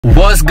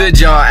What's good,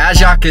 y'all?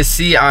 As y'all can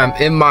see, I'm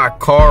in my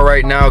car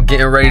right now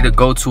getting ready to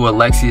go to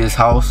Alexia's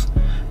house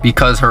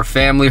because her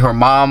family, her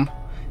mom,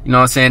 you know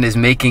what I'm saying, is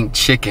making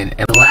chicken.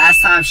 And the last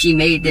time she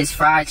made this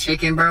fried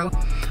chicken, bro,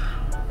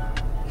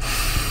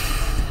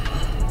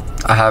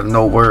 I have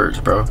no words,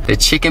 bro. The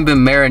chicken been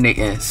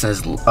marinating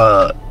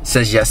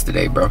since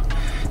yesterday, bro.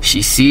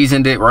 She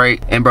seasoned it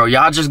right, and bro,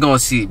 y'all just gonna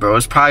see, bro.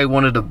 It's probably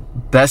one of the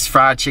best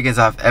fried chickens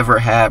I've ever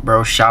had,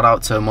 bro. Shout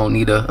out to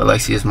Monita,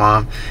 Alexia's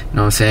mom. You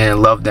know what I'm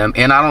saying? Love them.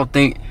 And I don't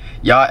think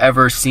y'all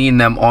ever seen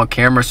them on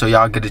camera, so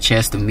y'all get a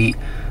chance to meet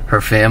her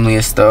family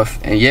and stuff.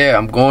 And yeah,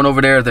 I'm going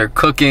over there. They're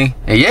cooking.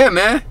 And yeah,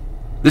 man,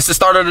 this is the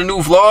start of the new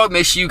vlog.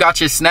 Make sure you got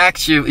your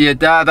snacks, your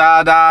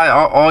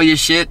all your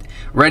shit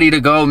ready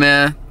to go,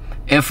 man.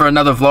 And for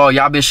another vlog,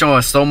 y'all been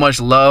showing so much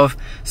love,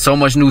 so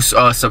much new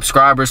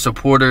subscribers,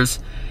 supporters,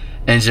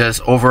 and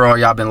just overall,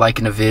 y'all been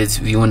liking the vids,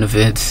 viewing the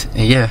vids.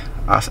 And yeah,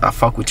 I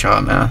fuck with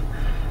y'all, man.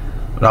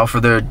 Without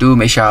further ado,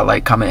 make sure y'all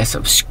like, comment, and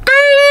subscribe.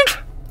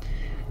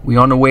 We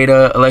on the way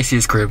to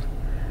Alexia's crib.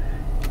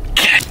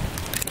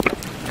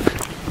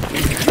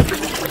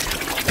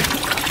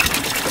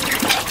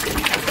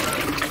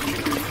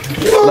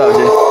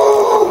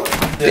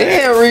 Love Jay.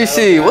 Damn,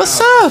 Reese, what's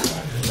up?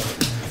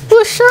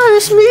 What's up?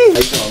 It's me. How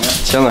you doing, man?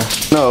 Chilling.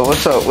 No,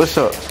 what's up? What's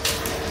up?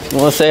 You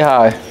wanna say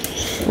hi?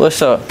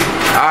 What's up?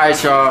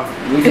 Alright, y'all.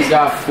 We just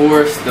got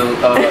forced. The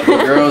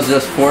girls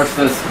just forced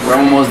us. We're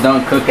almost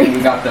done cooking.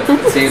 We got the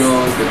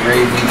potatoes, the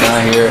gravy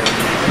done here.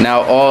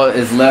 Now all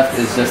is left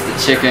is just the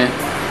chicken.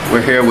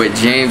 We're here with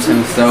James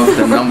himself,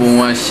 the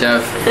 #1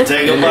 chef.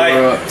 Take a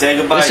bite. Take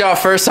a bite. This y'all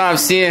first time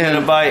seeing him.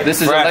 Take a bite.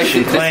 This is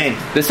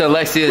Alexcia. This is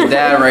Alexia's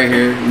dad right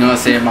here. You know what I'm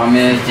saying? My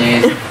man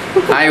James.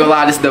 I ain't gonna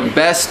lie, this is the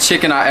best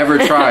chicken I ever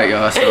tried,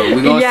 y'all. So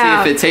we're gonna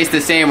see if it tastes the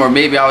same or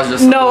maybe I was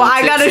just no.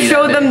 I gotta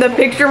show them the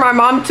picture my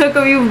mom took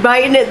of you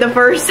biting it the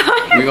first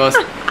time. We gonna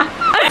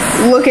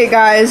look at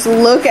guys.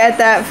 Look at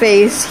that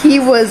face. He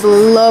was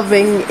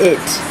loving it.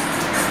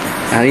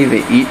 I didn't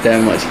even eat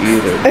that much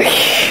either.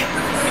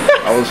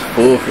 I was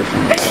full for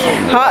some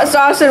reason. Hot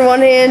sauce in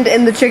one hand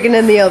and the chicken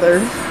in the other.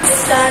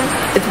 It's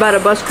done. It's about to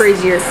bust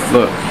crazier.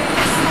 Look,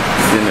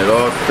 getting it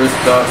all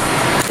crisped up.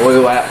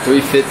 Oil at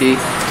 350.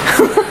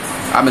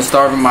 I've been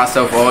starving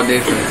myself all day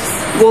for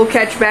this. We'll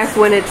catch back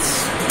when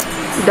it's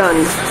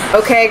done.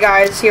 Okay,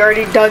 guys, he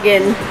already dug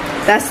in.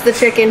 That's the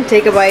chicken.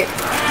 Take a bite.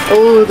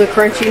 Oh, the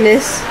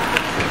crunchiness.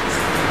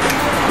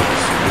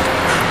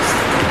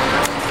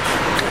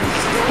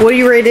 What do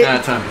you rate it? 10 out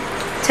of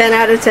 10. 10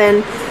 out of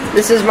 10.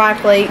 This is my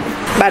plate.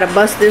 About to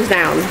bust this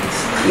down.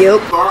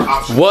 Yep.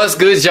 What's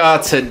good,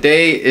 y'all?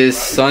 Today is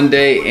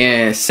Sunday,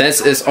 and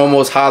since it's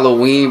almost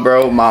Halloween,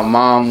 bro, my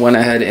mom went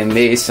ahead and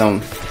made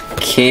some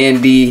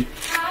candy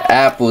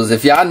apples.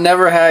 If y'all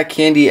never had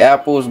candy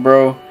apples,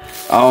 bro,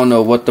 I don't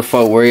know what the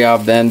fuck where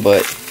y'all been,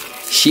 but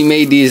she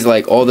made these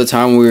like all the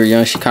time when we were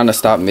young. She kind of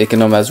stopped making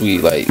them as we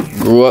like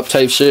grew up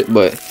type shit,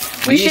 but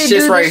these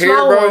shits right here,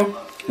 bro,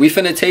 we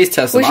finna taste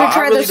test them. We should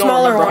try the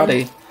smaller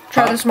one.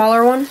 Try the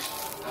smaller one?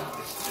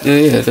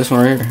 Yeah, this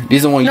one right here.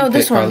 These are the one you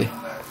picked, probably.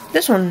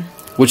 This one.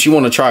 What, you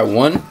want to try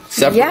one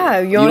separate? Yeah,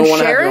 you want to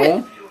share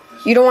it?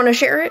 You don't want to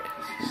share it?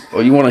 Oh,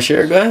 you want to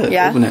share it? Go ahead.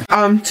 Yeah. Open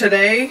it.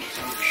 Today.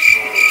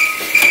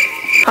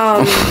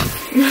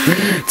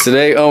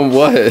 Today,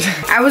 what?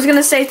 I was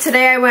gonna say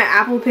today I went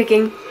apple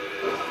picking.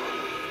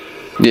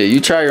 Yeah,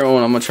 you try your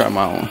own. I'm gonna try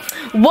my own.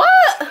 What?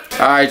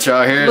 All right,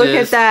 y'all. Here it is. Look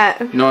at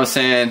that. You know what I'm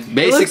saying?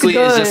 Basically,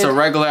 it's just a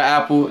regular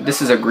apple.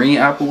 This is a green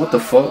apple. What the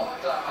fuck?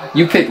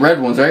 You picked red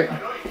ones, right?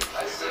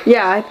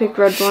 Yeah, I picked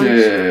red ones.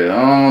 Shit,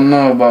 I don't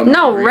know about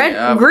no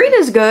red. Green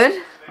is good.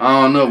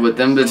 I don't know, but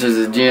them bitches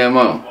is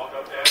GMO.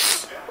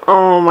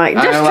 Oh my!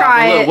 Just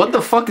try it. Look, what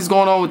the fuck is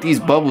going on with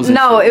these bubbles?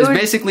 No, it's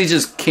basically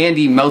just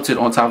candy melted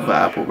on top of an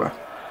apple, bro.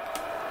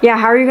 Yeah,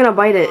 how are you gonna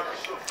bite it?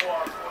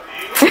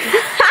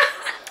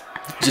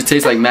 It just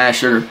tastes like mad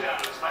sugar.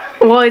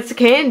 Well, it's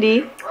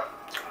candy.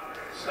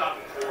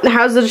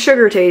 How's the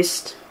sugar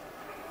taste?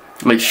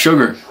 Like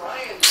sugar.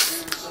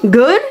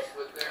 Good?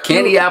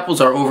 Candy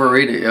apples are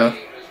overrated, yo.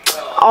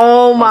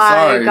 Oh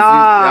my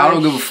god. I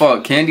don't give a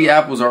fuck. Candy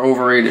apples are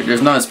overrated.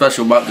 There's nothing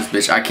special about this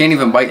bitch. I can't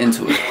even bite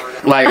into it.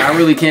 Like, I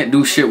really can't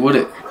do shit with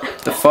it.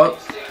 The fuck?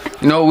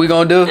 You know what we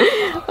gonna do?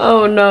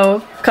 Oh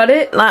no. Cut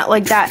it? Not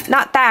like that.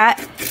 Not that.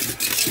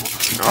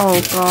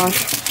 Oh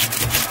gosh.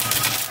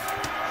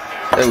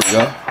 There we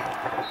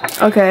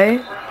go. Okay.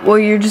 Well,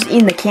 you're just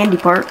eating the candy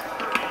part.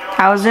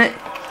 How is it?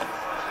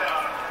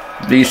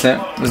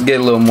 Decent. Let's get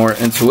a little more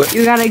into it.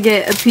 You gotta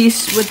get a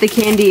piece with the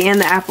candy and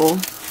the apple.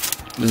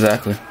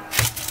 Exactly.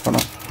 Hold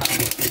on.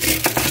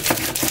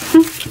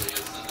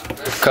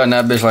 Cutting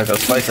that bitch like a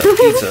slice of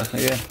pizza.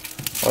 Yeah.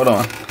 Hold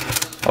on.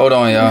 Hold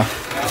on, y'all.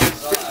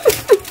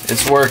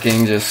 It's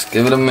working. Just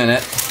give it a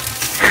minute.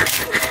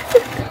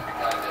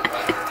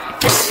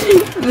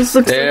 This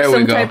looks like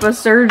some type of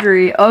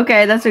surgery.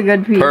 Okay, that's a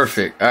good piece.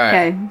 Perfect. All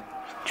right. Okay.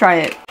 Try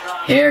it.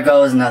 Here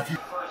goes nothing.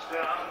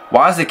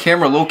 Why is the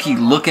camera low-key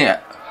looking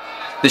at...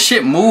 The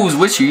shit moves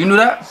with you. You knew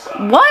that?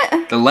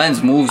 What? The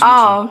lens moves with you.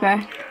 Oh,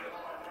 okay.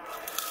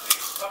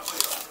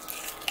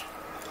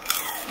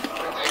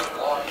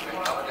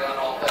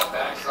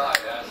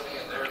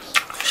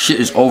 Shit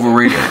is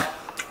overrated.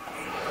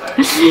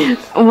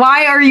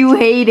 Why are you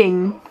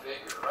hating?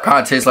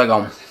 God, it tastes like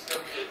I'm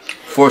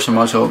forcing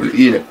myself to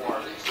eat it.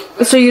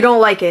 So you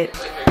don't like it?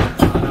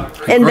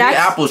 And Green that's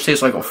apples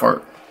taste like a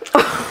fart.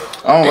 I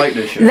don't like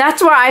this shit.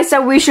 that's why I said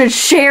we should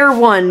share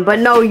one, but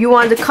no, you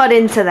wanted to cut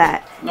into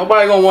that.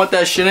 Nobody gonna want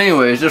that shit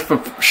anyway. It's just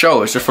for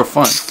show. It's just for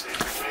fun.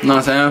 You know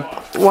what I'm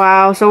saying?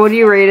 Wow. So what do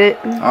you rate it?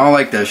 I don't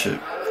like that shit.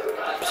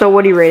 So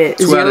what do you rate it?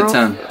 2 out of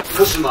 10.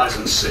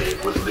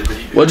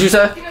 What'd you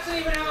say?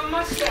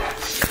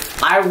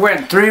 I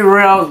went 3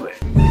 rails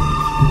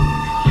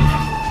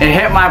and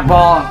hit my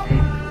ball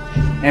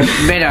and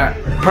made a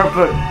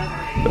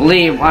perfect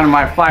leave on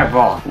my 5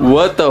 ball.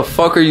 What the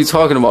fuck are you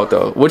talking about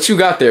though? What you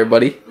got there,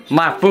 buddy?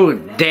 My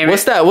food, damn it.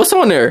 What's that? What's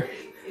on there?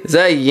 Is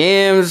that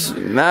yams?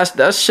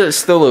 That shit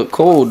still look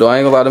cold though. I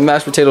ain't gonna lie, the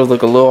mashed potatoes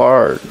look a little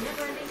hard.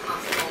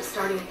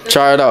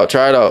 Try it out,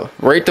 try it out.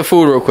 Rate the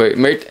food real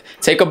quick.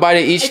 Take a bite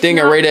of each thing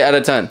and rate it out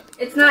of 10.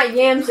 It's not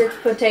yams, it's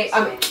potato.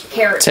 I mean,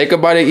 carrots. Take a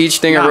bite of each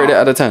thing and rate it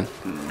out of 10.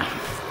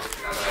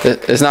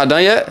 It's not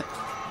done yet?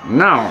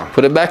 No.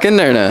 Put it back in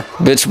there now,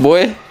 bitch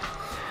boy.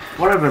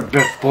 Whatever,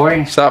 bitch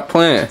boy. Stop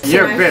playing.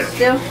 You're a bitch.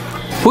 Still?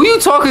 Who you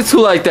talking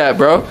to like that,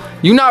 bro?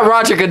 You not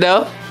Roger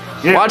Goodell.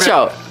 Watch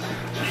out.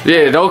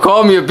 Yeah, don't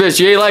call me a bitch.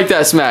 You ain't like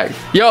that smack.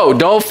 Yo,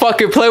 don't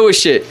fucking play with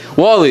shit.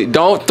 Wally,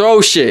 don't throw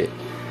shit.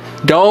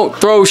 Don't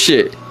throw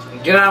shit.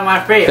 Get out of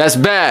my face. That's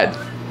bad.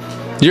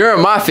 You're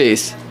in my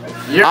face.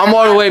 I'm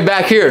all the way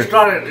back here.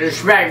 You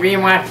smack me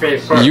in my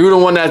face first. You the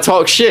one that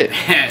talks shit.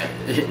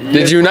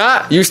 Did you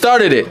not? You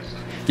started it.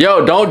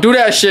 Yo, don't do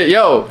that shit,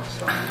 yo.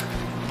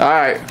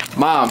 Alright,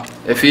 Mom,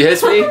 if he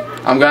hits me,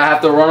 I'm gonna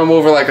have to run him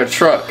over like a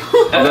truck.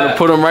 I'm gonna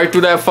put him right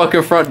through that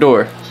fucking front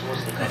door.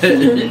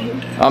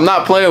 I'm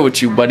not playing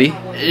with you, buddy.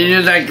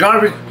 You're that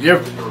garbage, your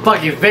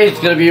fucking face is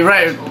gonna be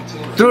right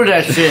through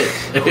that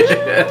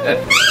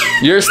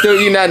shit. You're still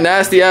eating that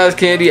nasty ass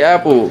candy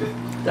apple.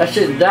 That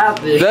shit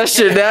nasty. That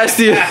shit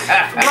nasty.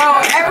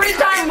 Bro, every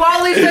time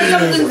Wally says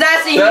something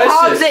nasty, he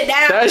hogs it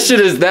down. That shit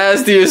is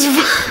nasty as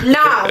fuck.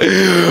 Nah.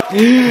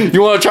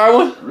 You wanna try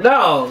one?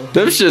 No.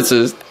 Them shits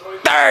is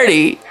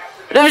dirty.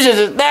 Them shits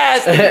is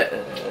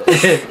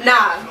nasty.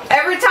 Nah.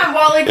 Every time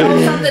Wally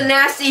calls something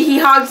nasty, he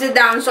hogs it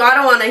down, so I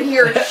don't want to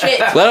hear shit.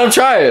 Let him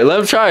try it. Let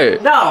him try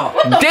it. No.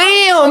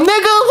 Damn,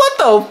 nigga, what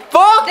the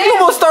fuck? Damn. You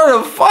almost started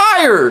a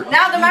fire.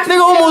 Now the mashed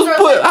Nigga almost potatoes are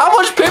put. like- How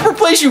much paper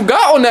plates you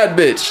got on that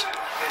bitch?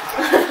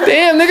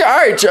 Damn, nigga. All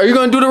right, are you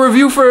gonna do the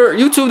review for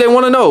YouTube? They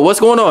want to know what's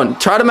going on.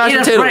 Try the mashed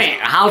potatoes.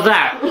 How's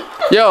that?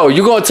 Yo,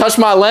 you gonna touch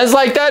my lens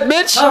like that,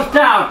 bitch?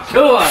 Touchdown,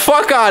 Tua.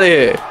 Fuck out of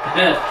here.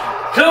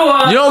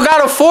 Tua. You don't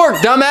got a fork,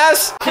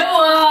 dumbass.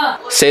 Tua.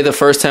 Say the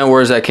first 10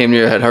 words that came to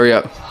your head. Hurry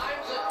up.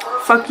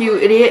 Fuck you,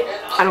 idiot.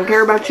 I don't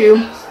care about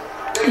you.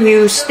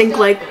 You stink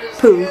like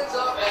poo.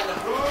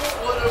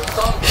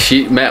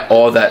 She meant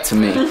all that to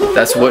me.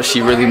 That's what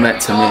she really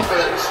meant to me.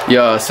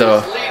 Yo,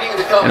 so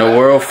in a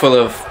world full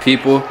of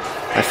people,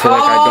 I feel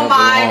like I don't belong.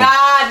 Oh my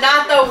god,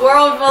 not the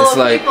world full It's of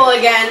like- people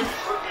again.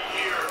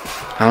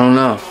 I don't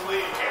know.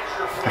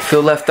 I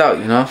feel left out,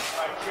 you know?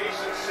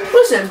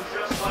 Listen,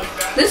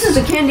 this is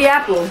a candy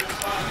apple.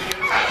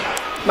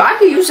 But I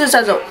could use this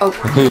as a...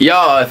 Oh.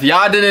 Yo, if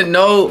y'all didn't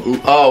know,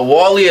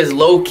 Wally is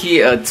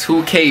low-key a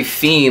 2K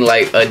fiend,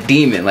 like a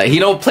demon. Like, he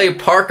don't play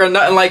Park or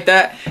nothing like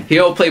that. He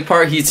don't play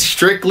Park. He's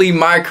strictly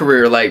my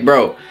career. Like,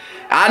 bro,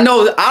 I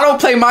know I don't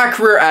play my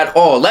career at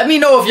all. Let me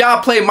know if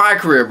y'all play my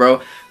career,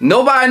 bro.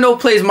 Nobody I know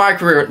plays my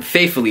career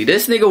faithfully.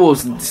 This nigga will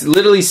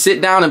literally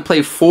sit down and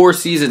play 4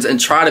 seasons and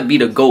try to be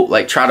the GOAT.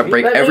 Like, try to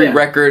break every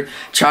record.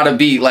 Try to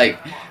be, like,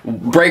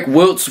 break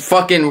Wilt's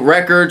fucking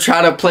record.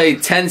 Try to play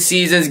 10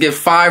 seasons, get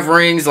 5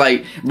 rings.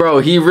 Like,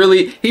 bro, he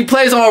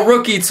plays on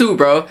rookie too,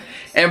 bro.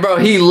 And, bro,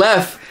 he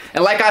left.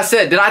 And like I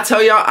said, did I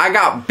tell y'all I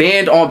got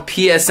banned on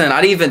PSN?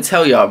 I didn't even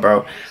tell y'all,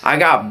 bro. I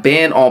got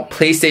banned on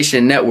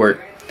PlayStation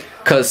Network.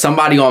 Cause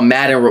somebody on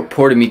Madden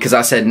reported me because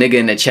I said nigga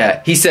in the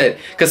chat. He said,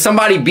 cause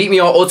somebody beat me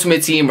on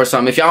Ultimate Team or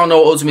something. If y'all don't know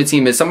what Ultimate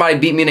Team is, somebody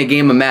beat me in a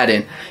game of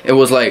Madden. It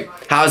was like,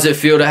 how does it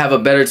feel to have a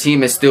better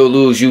team and still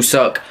lose? You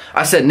suck.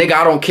 I said, nigga,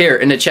 I don't care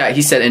in the chat.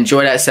 He said,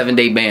 enjoy that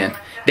 7-day ban.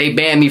 They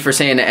banned me for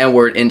saying the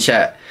N-word in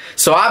chat.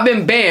 So I've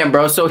been banned,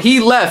 bro. So he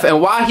left,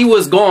 and while he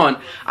was gone,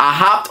 I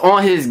hopped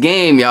on his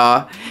game,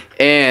 y'all.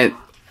 And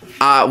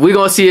we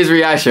gonna see his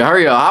reaction.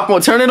 Hurry up. Hop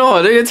on, turn it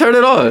on, nigga, turn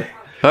it on.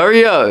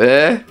 Hurry up,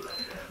 man.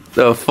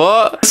 The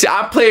fuck? See,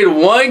 I played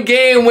 1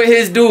 game with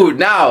his dude.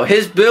 Now,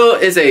 his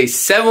build is a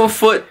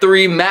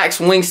 7'3" max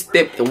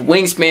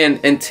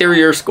wingspan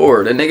interior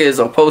scorer. The nigga is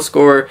a post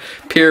scorer,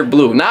 pure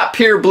blue. Not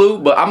pure blue,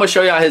 but I'm gonna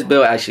show y'all his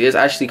build actually. It's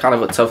actually kind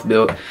of a tough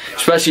build,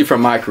 especially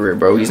from my career,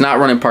 bro. He's not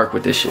running Park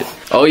with this shit.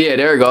 Oh yeah,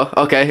 there we go.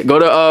 Okay, go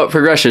to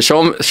progression.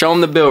 Show him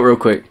the build real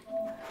quick.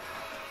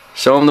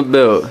 Show him the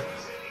build.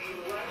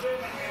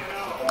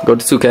 Go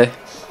to 2K.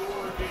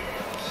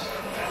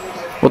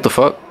 What the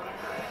fuck?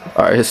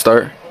 Alright, his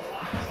start.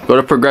 Go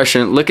to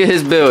progression. Look at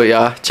his build,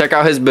 y'all. Check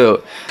out his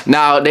build.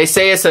 Now, they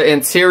say it's an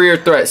interior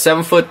threat.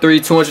 7'3",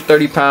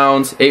 230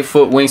 pounds,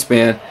 8-foot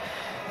wingspan.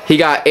 He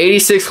got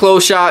 86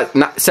 close shot,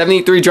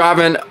 73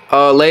 driving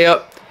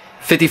layup,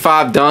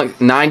 55 dunk,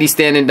 90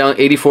 standing dunk,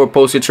 84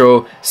 post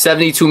control,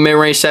 72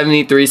 mid-range,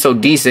 73, so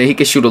decent. He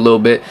can shoot a little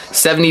bit.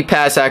 70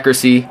 pass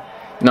accuracy. You know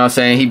what I'm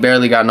saying? He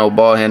barely got no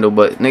ball handle,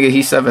 but nigga,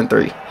 he's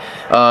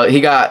 7'3".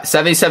 He got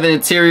 77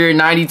 interior,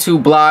 92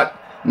 block,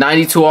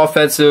 92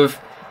 offensive,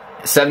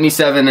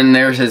 77, and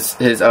there's his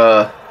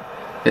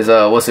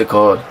what's it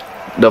called?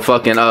 The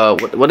fucking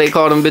what they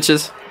call them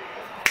bitches?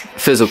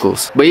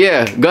 Physicals. But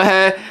yeah, go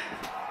ahead.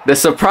 The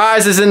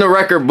surprise is in the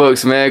record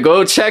books, man.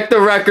 Go check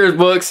the record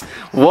books.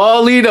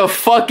 Wally the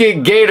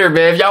fucking Gator,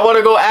 man. If y'all want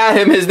to go at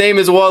him, his name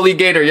is Wally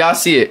Gator. Y'all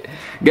see it.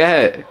 Go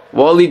ahead.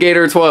 Wally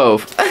Gator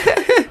 12.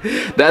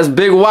 That's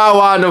Big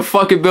Wawa in the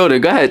fucking building.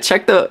 Go ahead.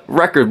 Check the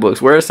record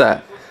books. Where it's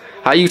at.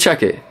 How you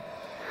check it?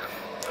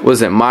 What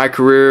is it? My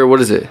career.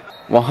 What is it?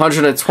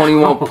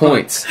 121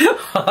 points.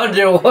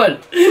 101.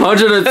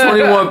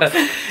 121.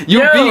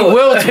 You beat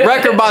Wilt's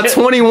record by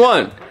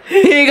 21.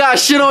 He ain't got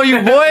shit on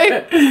you,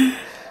 boy.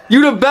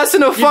 You the best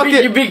in the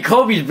fucking... You beat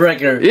Kobe's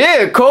record.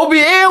 Yeah, Kobe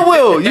and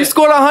Will. You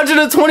scored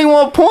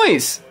 121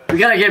 points. We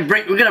gotta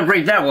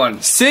break that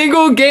one.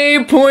 Single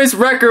game points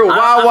record,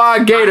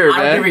 Wawa Gator, man.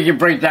 I think we can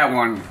break that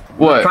one.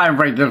 What? Try and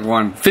break this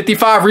one.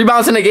 55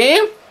 rebounds in a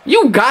game?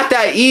 You got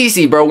that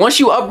easy, bro. Once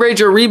you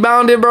upgrade your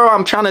rebounding, bro,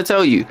 I'm trying to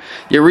tell you.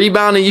 Your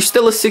rebounding, you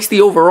still a 60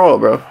 overall,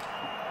 bro.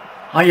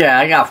 Oh, yeah,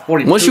 I got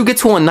 42. Once you get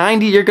to a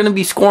 90, you're going to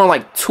be scoring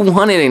like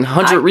 200 and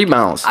 100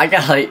 rebounds. I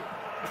got like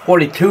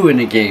 42 in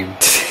the game.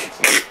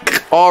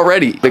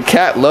 Already. The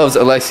cat loves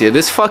Alexcia.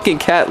 This fucking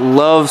cat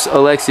loves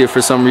Alexcia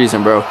for some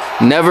reason, bro.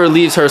 Never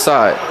leaves her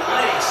side.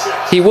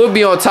 He would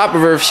be on top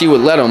of her if she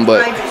would let him,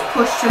 but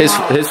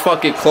his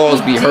fucking claws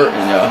be hurting,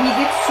 y'all. He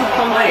gets too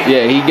comfy.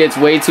 Yeah, he gets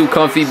way too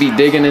comfy, be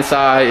digging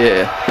inside,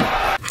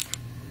 yeah.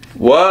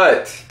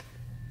 What?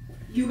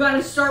 You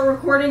gotta start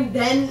recording,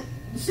 then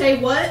say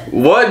what?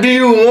 What do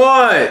you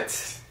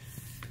want?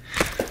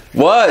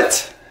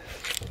 What?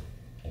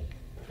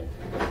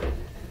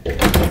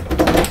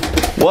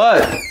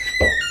 What?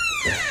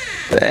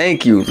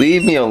 Thank you.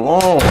 Leave me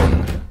alone.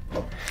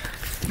 Oh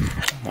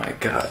my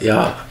god,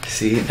 y'all.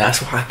 See,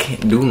 that's why I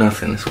can't do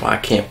nothing. That's why I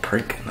can't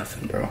prank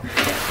nothing, bro.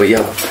 But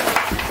y'all,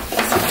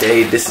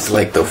 today this is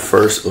like the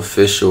first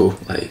official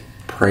like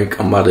prank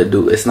I'm about to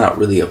do. It's not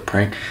really a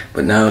prank,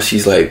 but now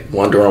she's like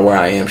wondering where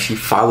I am. She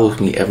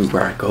follows me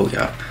everywhere I go,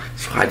 y'all.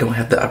 So I don't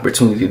have the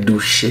opportunity to do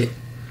shit.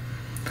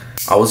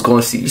 I was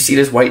going to see, you see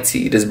this white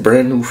tee, this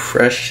brand new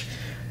fresh.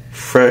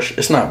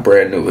 It's not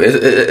brand new.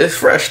 It's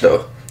fresh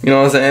though. You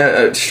know what I'm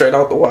saying? Straight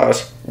out the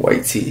wash,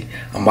 white tee.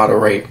 I'm about to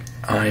write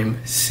 "I'm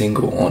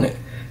single" on it.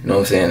 You know what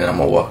I'm saying? And I'm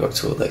gonna walk up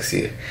to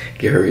Alexcia,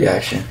 get her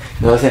reaction.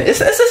 You know what I'm saying? It's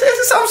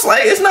something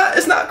slight.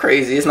 It's not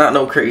crazy. It's not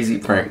no crazy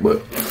prank,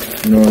 but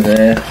you know what I'm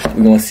saying?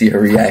 We're gonna see her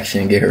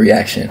reaction, get her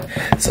reaction.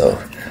 So,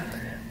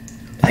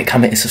 like,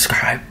 comment, and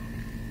subscribe.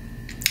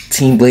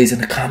 Team Blaze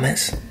in the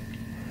comments.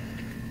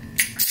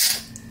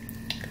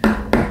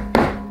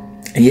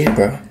 And yeah,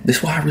 bro, this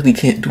is why I really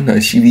can't do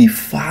nothing. She be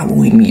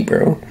following me,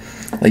 bro.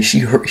 Like, she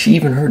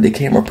even heard the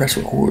camera press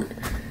record.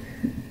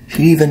 She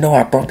didn't even know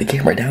I brought the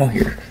camera down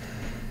here.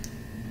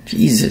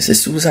 Jesus,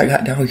 as soon as I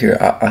got down here,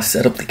 I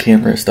set up the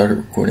camera and started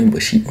recording,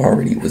 but she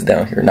already was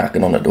down here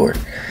knocking on the door.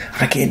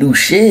 I can't do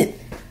shit.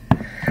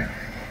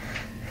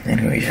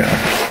 Anyways,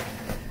 y'all,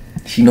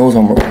 she knows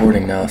I'm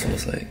recording now, so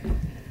it's like,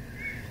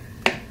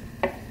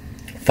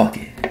 fuck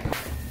it.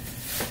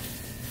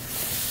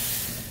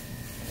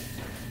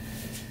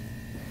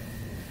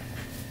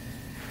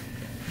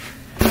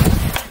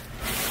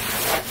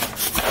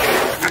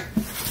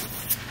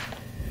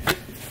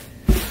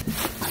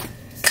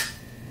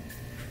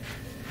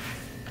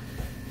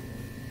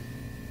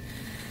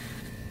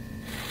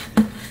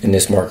 And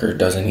this marker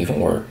doesn't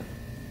even work.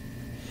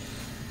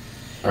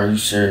 Are you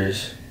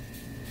serious?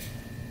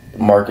 The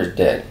marker's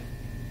dead.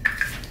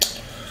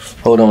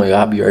 Hold on, y'all.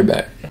 I'll be right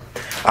back.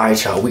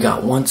 Alright, y'all. We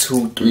got 1,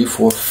 2, 3,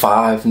 4,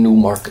 5 new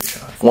markers,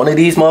 y'all. If one of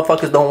these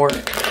motherfuckers don't work,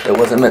 it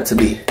wasn't meant to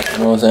be. You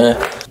know what I'm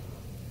saying?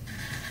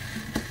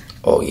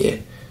 Oh, yeah.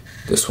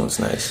 This one's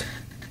nice.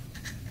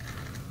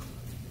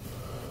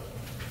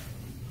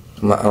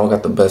 I don't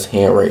got the best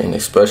handwriting,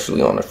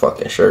 especially on the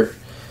fucking shirt.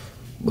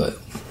 But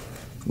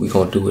we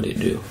gonna do what it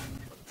do.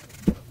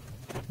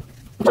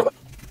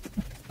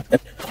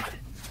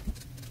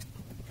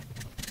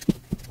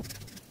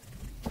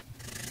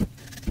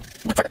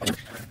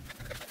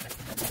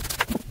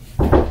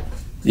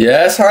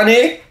 Yes,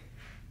 honey?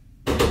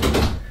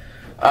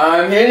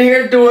 I'm in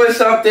here doing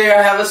something.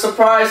 I have a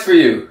surprise for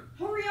you.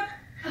 Hurry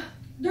up.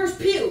 There's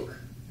puke.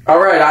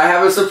 Alright, I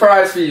have a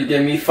surprise for you.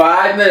 Give me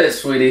 5 minutes,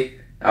 sweetie.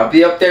 I'll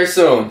be up there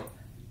soon.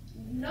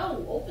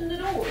 No, open the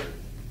door.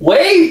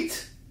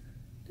 Wait!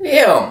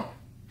 Damn.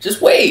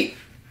 Just wait.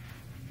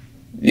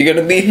 You're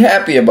gonna be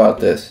happy about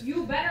this.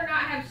 You better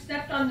not have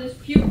stepped on this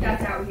puke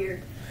that's out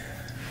here.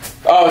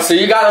 Oh, so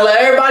you gotta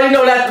let everybody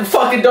know that the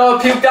fucking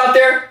dog puked out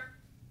there?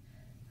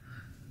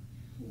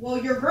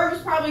 Well, your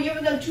grandma's probably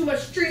giving them too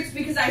much treats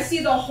because I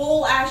see the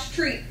whole ass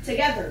treat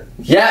together.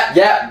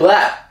 Yeah,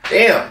 black.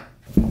 Damn.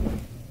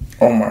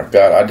 Oh my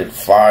god, I did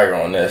fire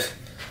on this.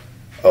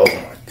 Oh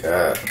my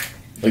god.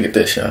 Look at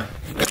this, y'all.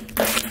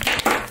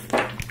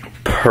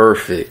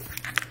 perfect.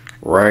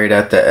 Right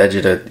at the edge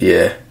of the,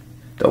 yeah.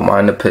 Don't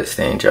mind the pit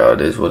stain, y'all.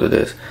 It is what it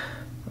is.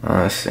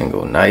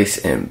 Single, nice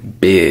and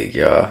big,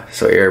 y'all,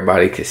 so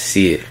everybody can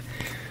see it.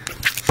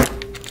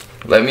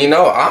 Let me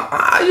know.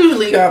 I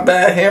usually got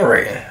bad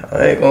handwriting.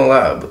 I ain't gonna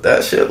lie, but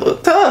that shit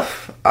look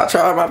tough. I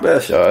tried my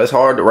best, y'all. It's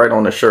hard to write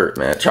on the shirt,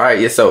 man. Try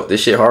it yourself.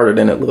 This shit harder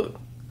than it look.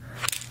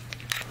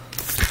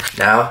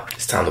 Now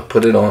it's time to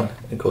put it on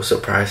and go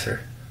surprise her.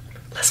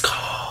 Let's go.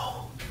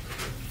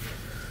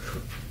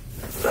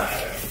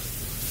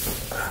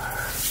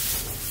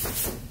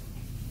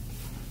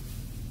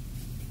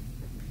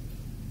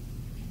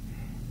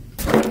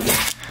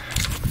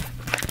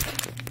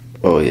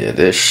 Oh yeah,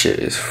 this shit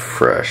is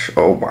fresh.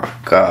 Oh my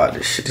god,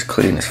 this shit is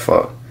clean as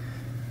fuck.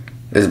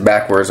 It's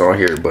backwards on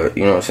here, but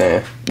you know what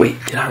I'm saying?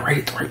 Wait, did I write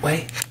it the right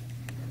way?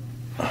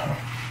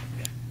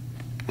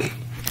 Wait.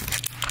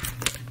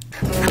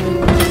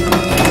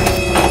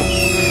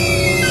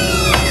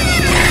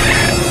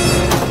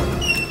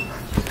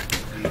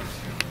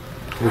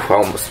 Oof, I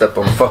almost stepped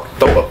on the fucking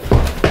throw up.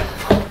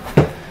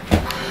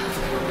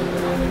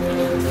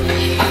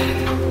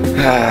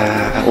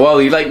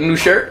 Well, you like the new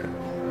shirt?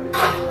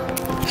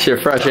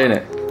 Shit fresh, ain't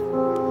it?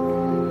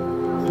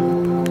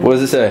 What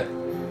does it say?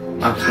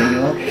 I'm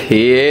single.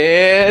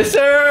 Yes,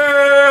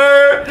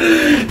 sir!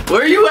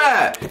 Where you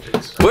at?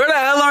 Where the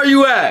hell are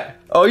you at?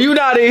 Oh, you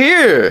not in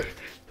here.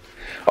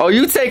 Oh,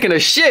 you taking a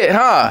shit,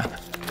 huh?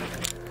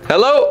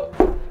 Hello?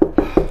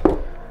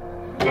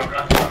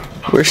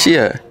 Where's she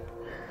at?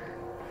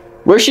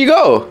 Where'd she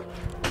go?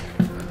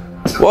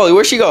 Wally,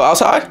 where'd she go?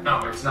 Outside? No,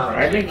 it's not.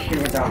 I think she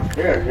went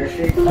downstairs, is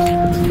she?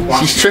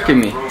 She's tricking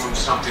me.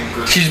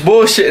 She's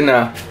bullshitting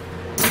now.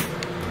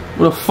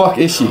 Where the fuck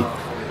is she?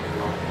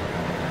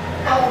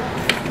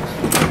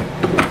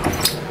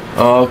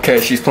 Okay,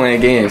 she's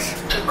playing games.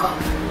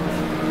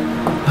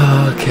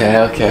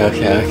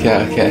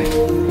 Okay.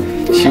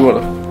 She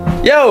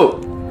wanna. Yo!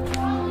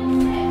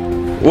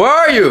 Where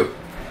are you?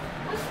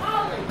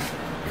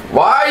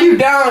 Why are you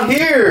down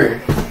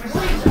here?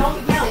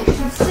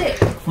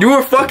 You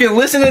were fucking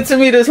listening to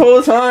me this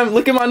whole time.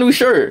 Look at my new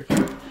shirt.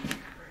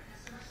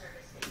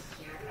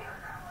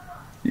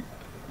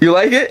 You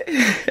like it?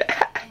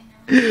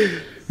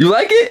 You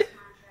like it?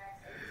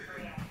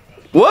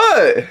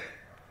 What?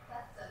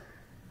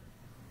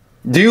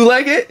 Do you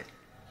like it?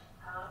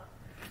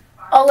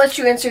 I'll let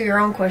you answer your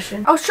own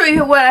question. I'll show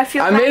you what I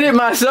feel I made it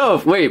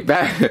myself. Wait,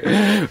 back.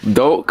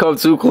 Don't come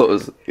too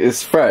close.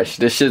 It's fresh.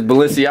 This shit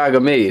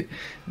Balenciaga made.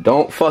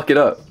 Don't fuck it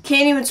up.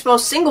 Can't even spell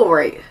single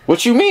right.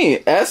 What you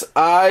mean?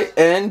 S-I-N-G-L-E.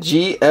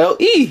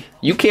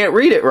 You can't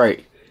read it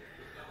right.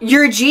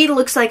 Your G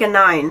looks like a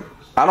 9.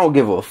 I don't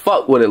give a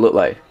fuck what it look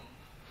like.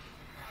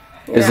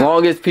 Yeah. As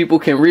long as people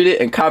can read it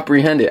and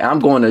comprehend it, I'm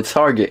going to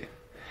Target.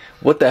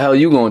 What the hell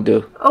you gonna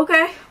do?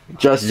 Okay.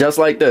 Just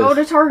like this. Go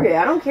to Target.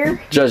 I don't care.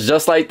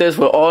 Just like this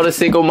with all the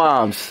single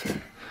moms.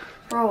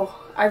 Bro,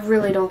 I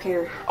really don't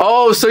care.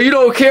 Oh, so you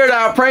don't care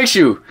that I pranked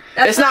you?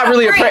 It's not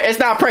really a prank. It's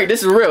not a prank.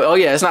 This is real. Oh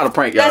yeah, it's not a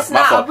prank, y'all. That's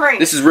not a prank.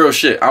 This is real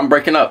shit. I'm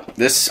breaking up.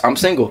 I'm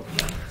single.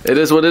 It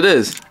is what it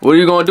is. What are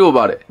you gonna do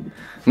about it?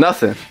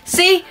 Nothing.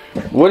 See?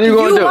 What are you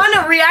gonna do? You want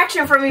a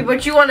reaction from me,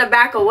 but you want to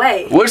back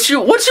away. What you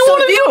want to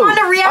do? Do you want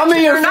a reaction I'm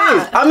in your or face.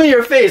 not? I'm in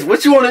your face.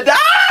 What you want to do?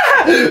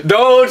 Ah!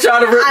 Don't try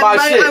to rip my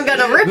shit. I'm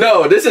gonna rip it.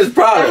 No, this is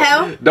Prada. The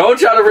hell? Don't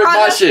try to rip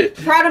my shit.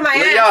 Proud of my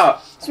ass.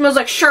 Y'all, Smells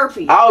like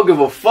Sharpie. I don't give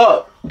a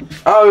fuck. I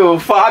don't give a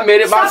fuck. I made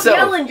it Stop myself.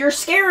 yelling. You're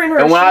scaring her.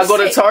 And when I go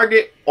to sick.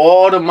 Target,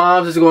 all the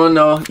moms is gonna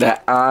know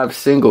that I'm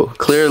single.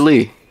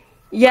 Clearly.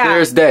 Yeah.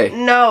 Clear as day.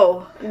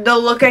 No.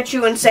 They'll look at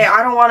you and say,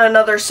 I don't want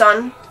another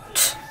son.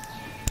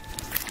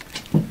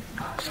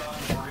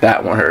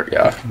 That one hurt,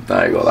 y'all.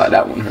 I ain't gonna lie,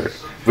 that one hurt.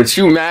 But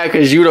you mad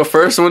because you the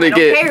first one to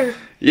get. Care.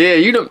 Yeah,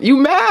 you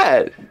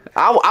mad.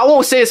 I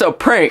won't say it's a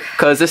prank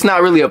because it's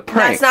not really a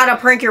prank. That's not a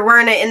prank. You're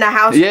wearing it in the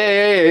house.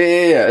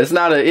 Yeah. It's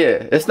not a,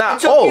 yeah. It's not.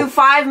 It took you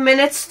 5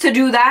 minutes to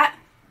do that?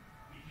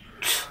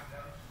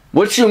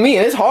 What you mean?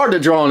 It's hard to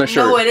draw on a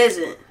shirt. No, it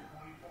isn't.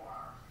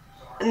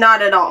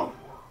 Not at all.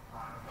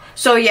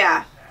 So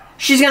yeah,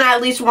 she's gonna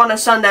at least want a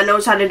son that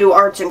knows how to do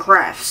arts and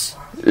crafts.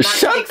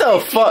 Shut the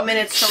fuck.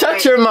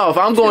 Shut your mouth.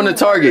 I'm going to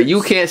Target.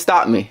 You can't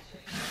stop me.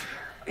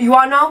 You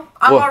wanna know?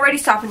 I'm What? already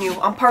stopping you.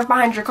 I'm parked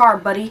behind your car,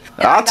 buddy.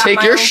 And I'll I got take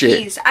my your own shit.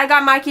 Keys. I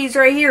got my keys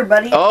right here,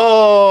 buddy.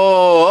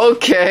 Oh,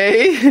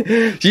 okay.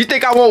 You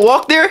think I won't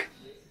walk there?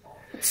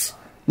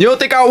 You don't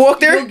think I'll walk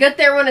there? You'll get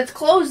there when it's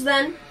closed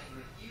then.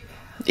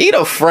 Eat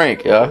a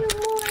Frank, y'all.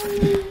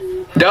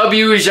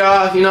 W's,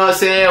 y'all. You know what I'm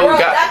saying? Bro,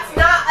 that's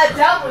not a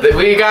W.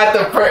 We got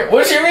the prank.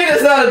 What you mean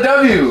it's not a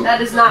W?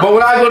 That is not. But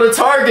when I go to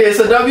Target, it's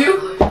a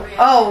W?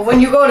 Oh, when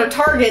you go to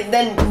Target,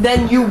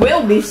 then you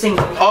will be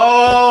single.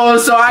 Oh,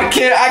 so I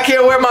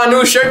can't wear my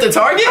new shirt to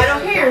Target? I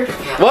don't care.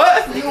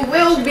 What? You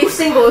will be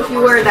single if you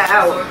wear that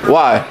out.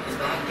 Why?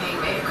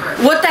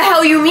 What the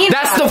hell you mean?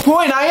 That's the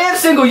point. I am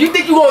single. You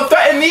think you gonna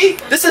threaten me?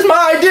 This is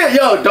my idea.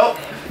 Yo, don't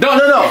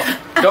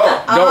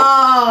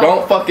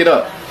fuck it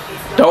up.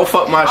 Don't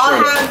fuck my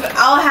shirt.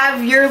 I'll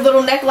have your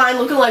little neckline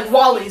looking like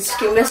Wally's.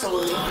 Keep messing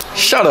with me.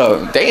 Shut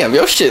up. Damn,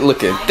 your shit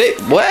looking thick.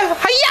 What?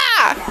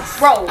 Hiya!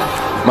 Bro.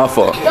 My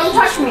fault. Don't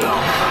touch me.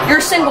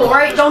 You're single,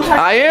 right? Don't touch me.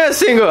 I am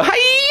single.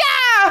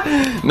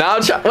 Hiya! Now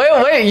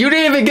wait, you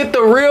didn't even get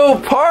the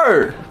real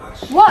part.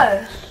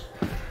 What?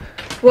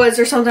 Was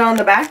there something on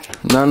the back?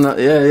 No,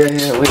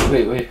 yeah.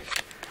 Wait.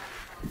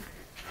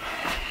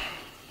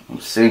 I'm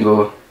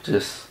single,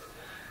 just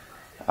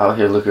out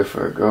here looking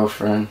for a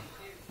girlfriend.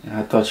 And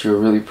I thought you were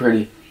really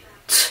pretty.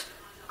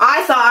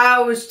 I thought I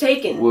was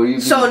taken. Will you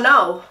be,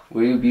 no.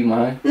 Will you be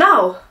mine?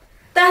 No.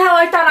 The hell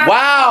I thought I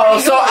Wow,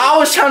 so I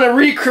was trying to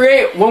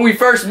recreate when we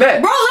first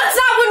met. Bro, that's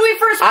not when we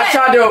first met. I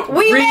tried to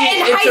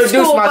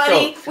reintroduce myself.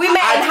 Buddy. We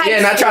met in high school. Yeah,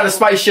 and I tried to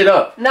spice shit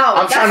up. No,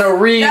 I'm trying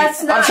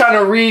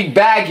to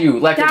re-bag you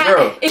like a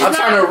girl. I'm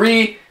trying to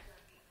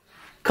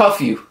re-cuff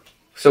you.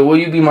 So will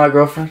you be my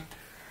girlfriend?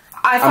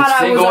 I thought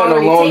I'm single and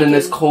alone in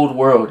this cold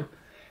world.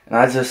 And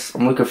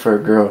I'm looking for a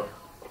girl.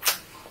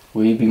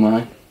 Will you be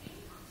mine?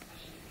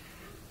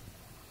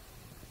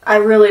 I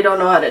really don't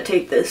know how to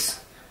take this.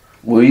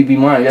 Will you be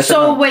mine? Yes or no?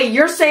 So wait,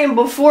 you're saying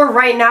before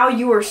right now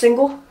you were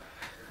single?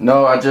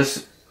 No,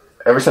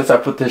 ever since I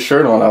put this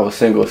shirt on, I was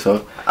single,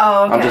 so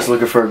oh, okay. I'm just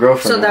looking for a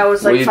girlfriend. So that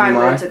was like 5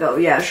 minutes ago.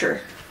 Yeah,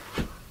 sure.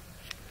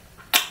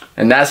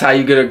 And that's how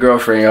you get a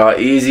girlfriend, y'all.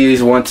 Easy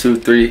as 1, 2,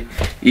 3.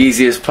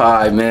 Easy as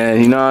pie,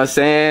 man. You know what I'm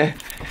saying?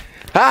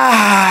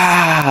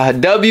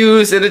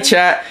 W's in the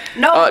chat.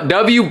 No.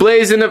 W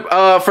Blaze in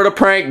the for the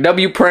prank.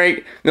 W prank.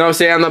 You know what I'm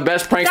saying? I'm the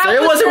best prankster.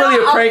 It wasn't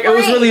really a prank. It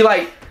was really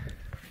like.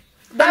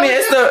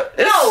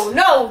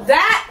 No,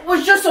 that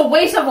was just a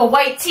waste of a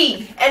white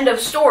tee. End of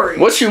story.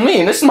 What you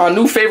mean? This is my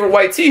new favorite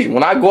white tee.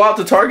 When I go out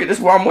to Target, this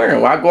is what I'm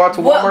wearing. When I go out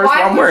to Walmart, this is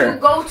what I'm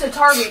wearing. Why would you go to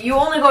Target? You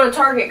only go to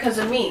Target because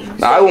of me.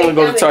 Nah, I only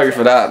go to Target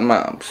for that.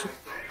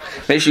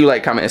 Make sure you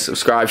like, comment, and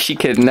subscribe. She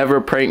could never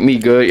prank me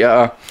good,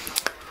 y'all.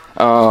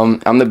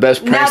 I'm the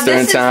best prankster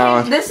in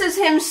town. This is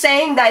him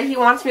saying that he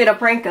wants me to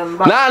prank him.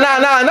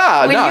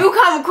 Nah. When you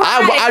come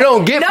crying, I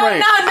don't get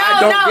pranked. I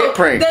don't get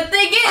pranked. The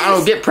thing is, I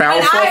don't get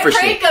pranked. I don't fall for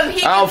shit.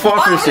 I don't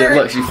fall for shit.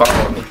 Look, she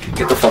following me.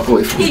 Get the fuck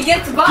away from me. He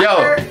gets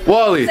buttered. Yo,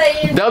 Wally,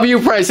 W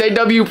prank. Say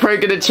W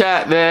prank in the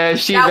chat, man.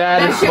 She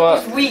bad as fuck.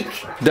 Was weak.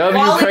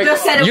 W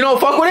prank. You don't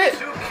fuck with it?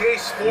 You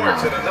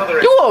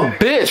a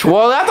bitch,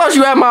 Wally. I thought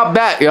you had my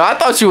back, yo. I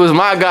thought you was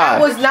my guy.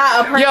 That was not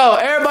a prank. Yo,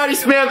 everybody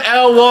spam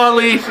L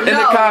Wally in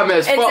the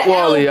comments. Fuck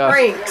Wally, yo.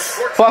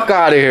 Fuck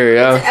out of here,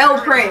 yo. It's L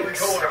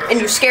pranks. And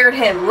you scared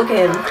him. Look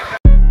at him.